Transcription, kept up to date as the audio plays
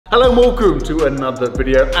Hello and welcome to another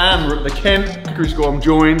video, and we're at the Kent Cookery School. I'm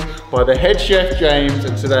joined by the head chef James,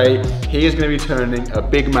 and today he is going to be turning a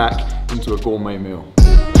Big Mac into a gourmet meal.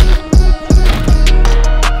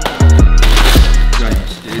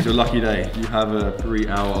 James, it is your lucky day. You have a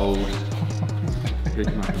 3-hour-old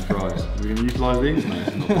Big Mac and fries. Are we going to utilise these? No,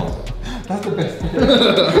 it's not. That's the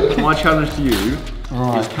best. My challenge to you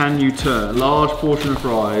is, can you turn a large portion of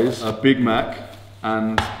fries, a Big Mac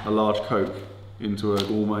and a large Coke into a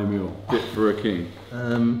gourmet meal fit for a king?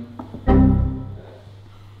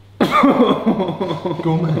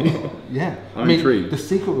 Gourmet? Yeah. I'm intrigued. The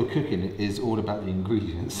secret of cooking is all about the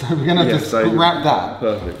ingredients. So we're going to just wrap that.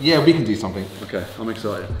 Perfect. Yeah, we can do something. Okay, I'm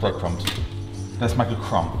excited. Breadcrumbs. Let's make a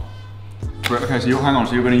crumb. Okay, so hang on.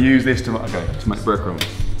 So you're going to use this to make breadcrumbs.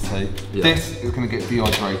 So this is going to get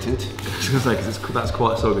dehydrated. I was going to say, because that's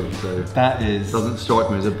quite soggy. So that doesn't strike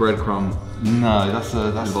me as a breadcrumb. No, that's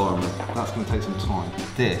environment. That's going to take some time.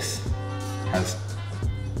 This has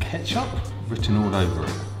ketchup written all over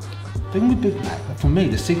it. The thing with Big Mac, for me,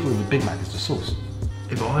 the secret of a Big Mac is the sauce.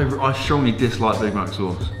 I strongly dislike Big Mac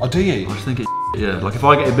sauce. Oh, do you? I just think it's yeah. Like if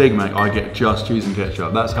I get a Big Mac, I get just cheese and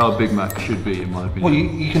ketchup. That's how a Big Mac should be, in my opinion. Well,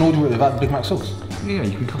 you can order it without the Big Mac sauce. Yeah,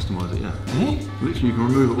 you can customise it. Yeah. Yeah. Literally, you can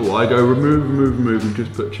remove it all. I go remove, and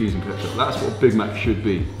just put cheese and ketchup. That's what a Big Mac should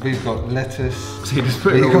be. We've got lettuce. So you just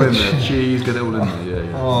put it all in there. Cheese, get it all in there.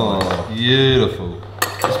 Yeah. Oh, beautiful.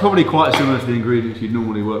 It's probably quite similar to the ingredients you'd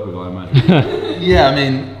normally work with, I imagine. Yeah, I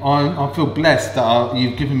mean, I feel blessed that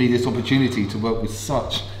you've given me this opportunity to work with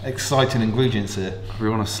such exciting ingredients here. I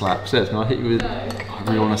really want to slap. Seth, can I hit you with? No. I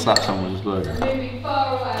really want to slap someone with this burger. You're moving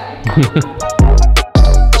far away.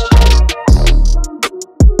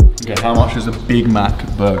 Okay, how much does a Big Mac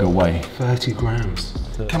burger weigh? 30 grams.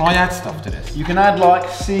 Can I add stuff to this? You can add like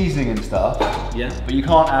seasoning and stuff. Yeah. But you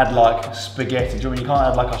can't add like spaghetti. Do you know what I mean? You can't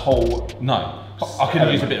add like a whole. No. I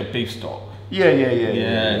can use a bit of beef stock. Yeah.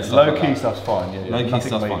 Low key stuff's fine. Yeah. Low key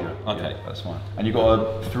stuff's fine. Okay, yeah, that's fine. And you've got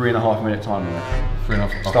a 3.5 minute timer on it.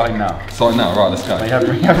 3.5. Starting now. Starting now. Right, let's go. No, you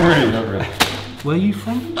haven't really. Where are you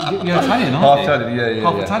from? You're Italian, aren't you? Half Italian. Yeah.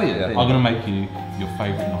 Half Italian. Yeah. I'm gonna make you your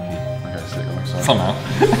favourite gnocchi. Okay, sick. I'm excited. Somehow.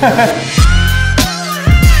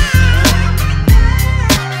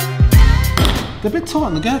 They're a bit tight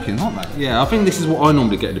on the gherkins, aren't they? Yeah, I think this is what I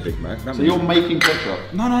normally get in a Big Mac. So you're making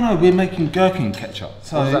ketchup? No, we're making gherkin ketchup.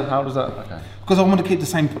 So how does that? Okay. Because I want to keep the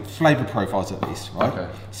same flavour profiles at least, right? Okay.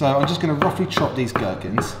 So I'm just going to roughly chop these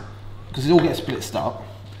gherkins, because it all gets blitzed up.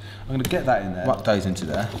 I'm going to get that in there, whack those into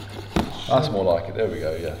there. That's more like it, there we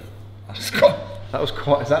go, yeah. That was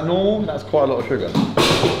quite, is that normal? That's quite a lot of sugar.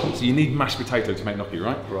 So you need mashed potato to make gnocchi,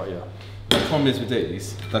 right? Right, yeah. The problem is with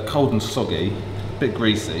these, they're cold and soggy, a bit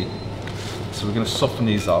greasy. So we're going to soften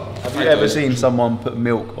these up. Have you ever seen someone put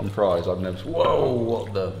milk on fries? I've never. Whoa,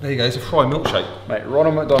 what the? There you go, it's a fry milkshake. Mate,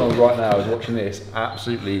 Ronald McDonald right now is watching this.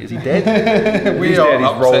 Absolutely, is he dead? He's dead.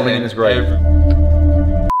 He's rolling in his grave.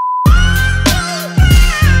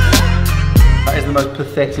 That is the most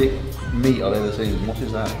pathetic meat I've ever seen. What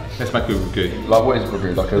is that? Let's make a ragu. Like what is a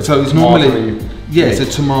ragu? Like a so it's normally it's a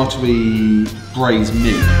tomatoey braised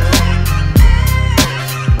meat.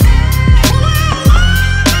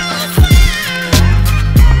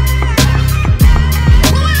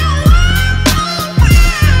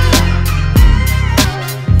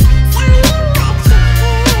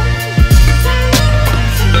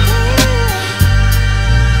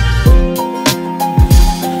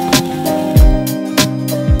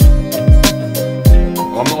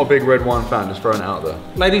 Big red wine fan, just throwing it out there.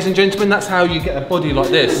 Ladies and gentlemen, that's how you get a body like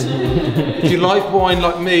this. If you like wine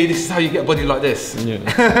like me, this is how you get a body like this. Yeah.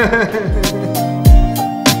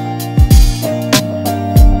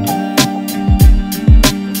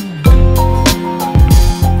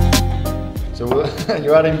 So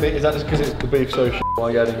you're adding beef, is that just because it's the beef so shit? Why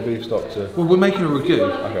are you adding beef stock to? Well, we're making a ragu,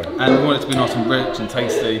 okay, and we want it to be nice and rich and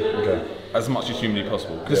tasty, okay, as much as humanly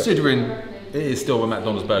possible. Considering it is still a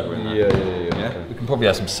McDonald's burger in there. Yeah. Okay. We can probably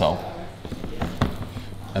add some salt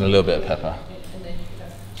and a little bit of pepper.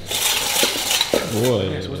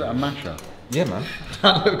 Boy. So was that a masher? Yeah, man.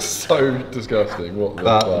 That looks so disgusting. What the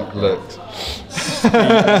fuck? Looked.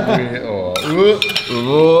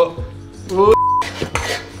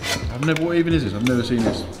 What even is this? I've never seen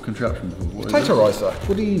this contraption before. Potato ricer.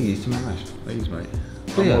 What do you use to make mash? These, mate.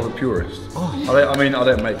 I'm more of a purist. Oh. I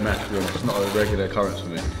don't make mash, to be honest. It's not a regular occurrence for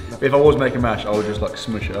me. If I was making mash, I would just like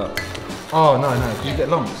smush it up. Oh, no, because you get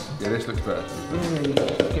lumps. Yeah, this looks better.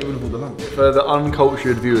 Get rid of all the lumps. For the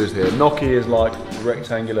uncultured viewers here, gnocchi is like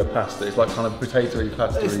rectangular pasta. It's like kind of potato-y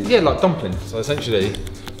pasta. Yeah, like dumplings. So essentially,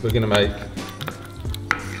 we're going to make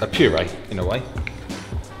a puree, in a way.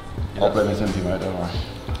 I'll blend this empty, mate, don't worry.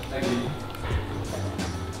 Thank you.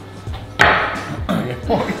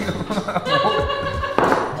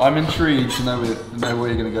 I'm intrigued to know where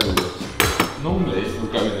you're going to go with this. Normally, we'll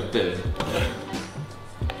go with a bit.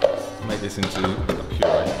 Make this into a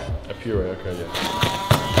puree. A puree, okay, yeah.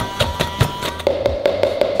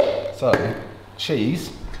 So,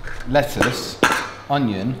 cheese, lettuce,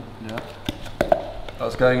 onion. Yeah.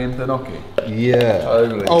 That's going into the gnocchi? Yeah.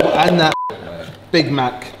 Totally. Oh, and that Big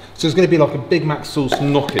Mac. So it's going to be like a Big Mac sauce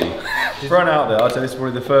gnocchi. Thrown out there, I'd say this is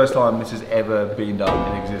probably the first time this has ever been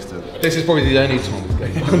done in existence. This is probably the only time it's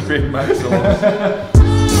going to be Big Mac sauce.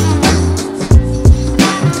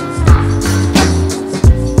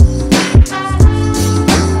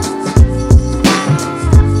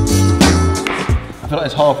 I feel like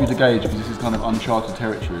it's hard for you to gauge because this is kind of uncharted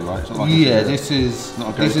territory, right? It's not like this is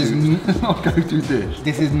not a go-to dish.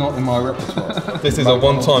 This is not in my repertoire. This is a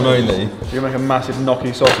one-time only. You're gonna make a massive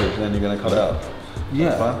gnocchi sausage and then you're gonna cut it up.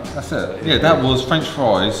 Yeah, that's it. Yeah, that was French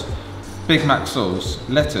fries, Big Mac sauce,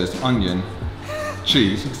 lettuce, onion,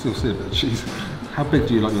 cheese. You can still see a bit of cheese. How big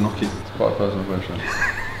do you like your gnocchi? It's quite a personal question.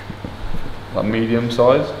 Like medium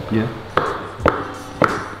size? Yeah.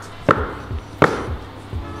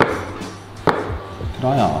 Could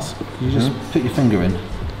I ask, you just put your finger in,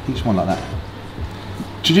 each one like that.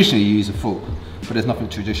 Traditionally you use a fork, but there's nothing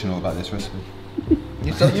traditional about this recipe.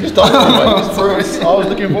 You just done it, mate. I was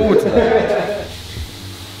looking forward to that.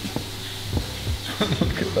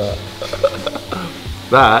 Look at that.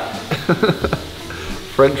 That,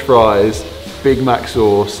 French fries, Big Mac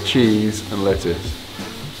sauce, cheese and lettuce.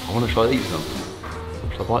 I want to try to eat some.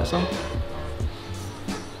 Should I bite some?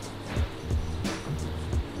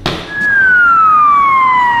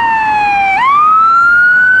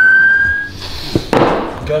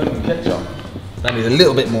 Golden ketchup. That needs a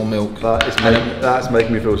little bit more milk. That's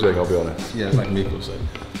making me feel sick, I'll be honest. Yeah, it's making me feel sick.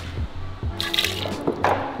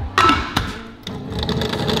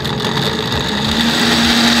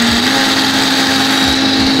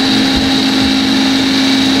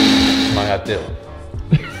 I had dill.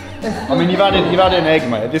 I mean, you've added an egg,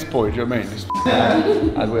 mate. At this point, do you know what I mean? Just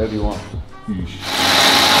add whatever you want.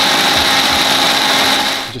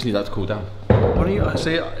 Just need that to cool down. Why don't you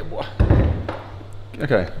see?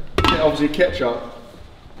 Okay. Obviously, ketchup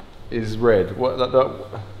is red. What?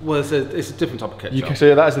 Well, it's a different type of ketchup. You can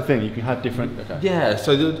see that's the thing. You can have different. Okay. Yeah.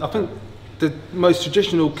 So I think the most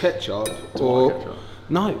traditional ketchup, Ketchup.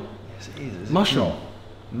 No, Yes, it is. mushroom.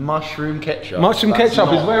 Mushroom ketchup. Mushroom That's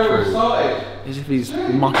ketchup is not where it true. started. As if he's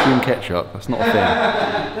mushroom ketchup. That's not a thing.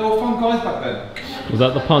 They were fun guys back then. Was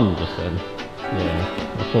that the pun just then?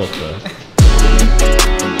 Yeah, I thought so.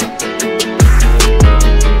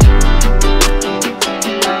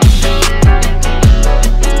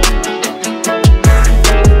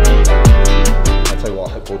 I'll tell you what,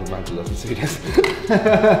 I hope Gordon Ramsay doesn't see this.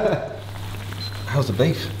 How's the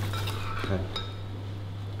beef?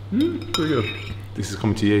 Pretty good. This is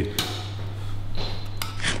coming to you.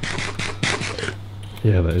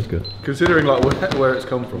 Yeah, that is good. Considering like where it's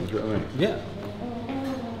come from, do you know what I mean? Yeah.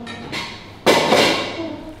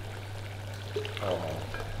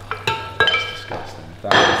 That's disgusting.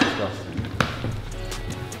 That is disgusting.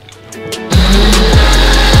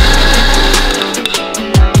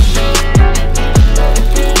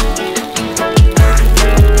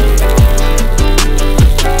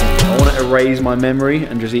 I want to erase my memory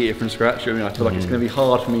and just eat it from scratch. Do you know what I mean? I feel like it's going to be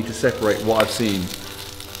hard for me to separate what I've seen. Do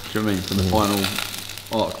you know what I mean? From the final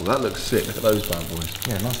article. That looks sick. Look at those bad boys.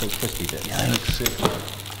 Yeah, nice little crispy bit. They look sick.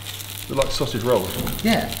 They're like sausage rolls.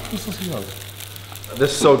 Yeah, what's sausage roll? The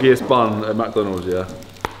soggiest bun at McDonald's, yeah.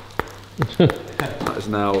 That is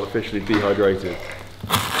now officially dehydrated.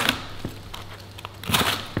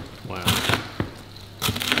 Wow.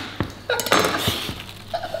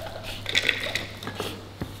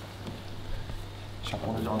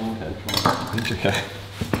 Okay.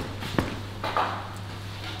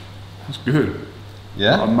 That's good.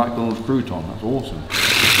 Yeah? A McDonald's crouton, that's awesome.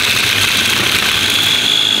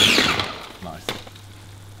 Nice.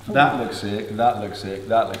 That looks sick, that looks sick,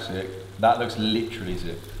 that looks sick. That looks literally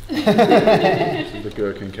sick. This is the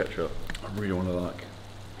gherkin ketchup. I really want to like.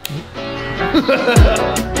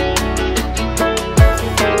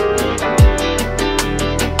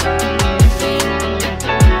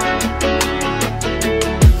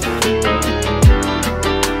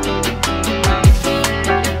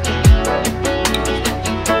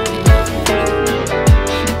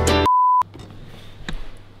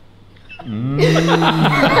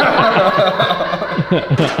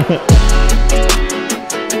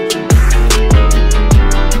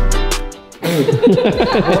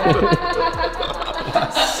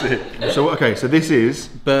 That's sick. So okay, so this is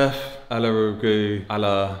Birth a la ragu, a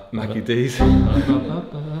la Mackie D's.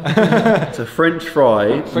 It's a French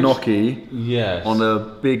fry gnocchi Yes. on a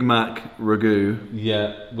Big Mac ragu.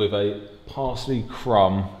 Yeah, with a parsley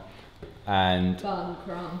crumb and Bun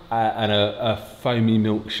crumb. and a foamy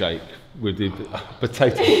milkshake with the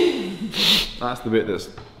potato. That's the bit that's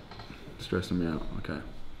stressing me out. Okay.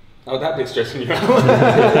 Oh, that bit's stressing you out.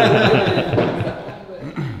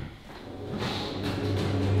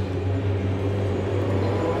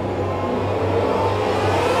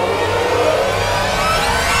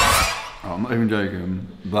 I'm not even joking.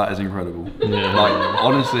 That is incredible. Yeah. Like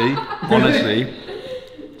honestly,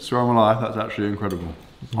 swear on my life, that's actually incredible.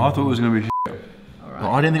 I thought it was going to be shit. But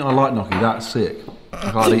I didn't think I liked gnocchi. That's sick.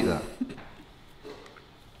 I can't eat that.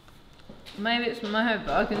 Maybe it's my head,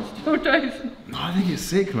 but I can still taste it. No, I think it's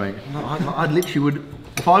sick, mate. No, I literally would.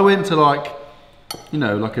 If I went to like, you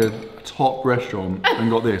know, like a top restaurant and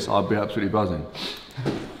got this, I'd be absolutely buzzing.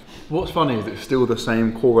 What's funny is it's still the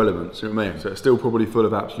same core elements, you know what I mean? So it's still probably full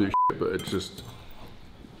of absolute shit, but it just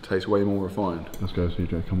tastes way more refined. Let's go,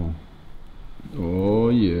 CJ, come on. Oh,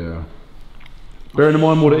 yeah. Bearing in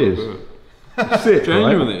mind what it is. It's sick,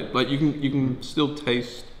 Genuinely, right? like you can still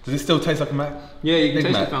taste. Does it still taste like a Mac? Yeah, you can Big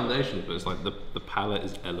taste Mac. the foundation, but it's like the palate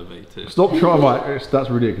is elevated. Stop trying, like, that's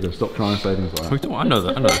ridiculous. Stop trying to say things like that. I know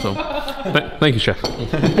that, Tom. Thank you, chef.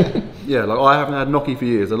 Yeah, like I haven't had gnocchi for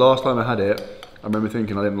years. The last time I had it, I remember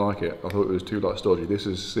thinking I didn't like it. I thought it was too like stodgy. This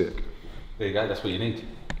is sick. There you go, that's what you need.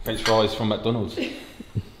 French fries from McDonald's.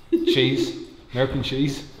 Cheese, American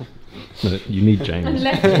cheese. No, you need James. And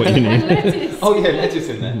That's what you need. lettuce. Oh yeah, lettuce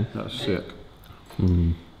in there. That's sick.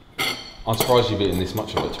 I'm surprised you've eaten this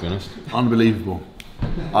much of it, to be honest. Unbelievable.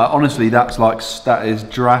 Honestly, that is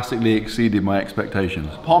drastically exceeded my expectations.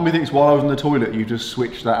 Part of me thinks while I was in the toilet, you just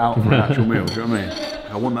switched that out for an actual meal. Do you know what I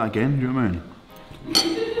mean? I want that again. Do you know what I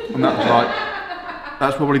mean? And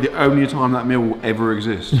that's probably the only time that meal will ever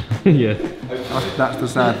exist. Yeah. That's the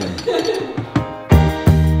sad thing.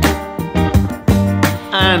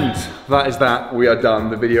 And that is that. We are done.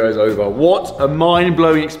 The video is over. What a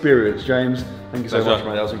mind-blowing experience, James. Thank you so much,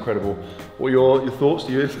 mate. That was incredible. What are your thoughts?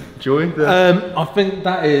 Do you enjoy the... I think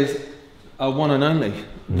that is a one and only.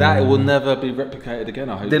 That will never be replicated again,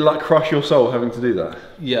 I hope. Did it like crush your soul having to do that?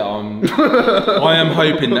 Yeah, I am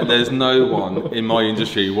hoping that there's no one in my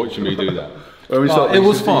industry watching me do that. When we But started, it was you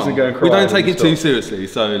used to fun. go and We cry don't take and it too stop. seriously,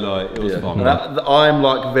 so like it was fun. I'm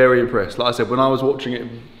like very impressed. Like I said, when I was watching it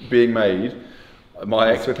being made, my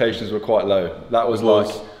expectations were quite low. That was like,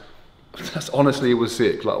 honestly, it was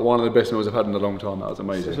sick. Like one of the best meals I've had in a long time. That was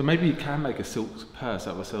amazing. So maybe you can make a silk purse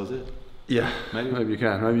out of ourselves here. Yeah, maybe you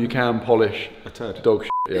can. Maybe you can polish A turd. dog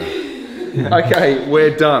shit, yeah. Okay,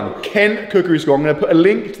 we're done. Kent Cookery School. I'm going to put a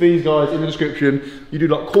link to these guys in the description. You do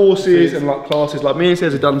like courses and like classes. Like me and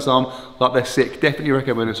Cez have done some. Like they're sick. Definitely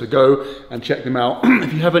recommend it. So go and check them out.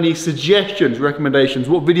 If you have any suggestions, recommendations,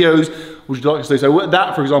 what videos would you like to see? So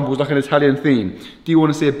that, for example, was like an Italian theme. Do you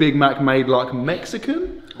want to see a Big Mac made like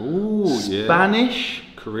Mexican? Ooh, yeah. Spanish?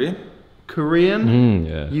 Korean?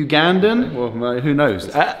 Yeah. Ugandan? Well, who knows?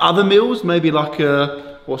 Other meals? Maybe like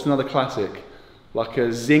a, what's another classic? Like a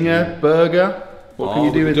zinger burger? What can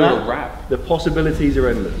you do with we could do that? a wrap. The possibilities are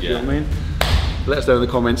endless, you know Yeah. what I mean? Let us know in the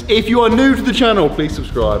comments. If you are new to the channel, please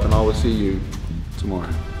subscribe and I will see you tomorrow.